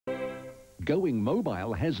Going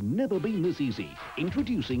mobile has never been this easy.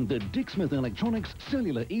 Introducing the Dick Smith Electronics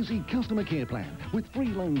Cellular Easy Customer Care Plan with free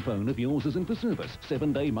loan phone if yours isn't for service,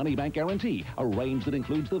 7-day money-back guarantee, a range that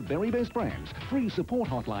includes the very best brands, free support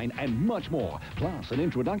hotline, and much more. Plus, an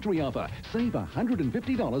introductory offer. Save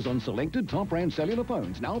 $150 on selected top-brand cellular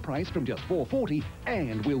phones, now priced from just $440,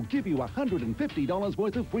 and we'll give you $150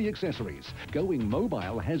 worth of free accessories. Going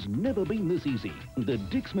mobile has never been this easy. The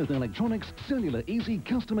Dick Smith Electronics Cellular Easy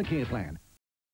Customer Care Plan.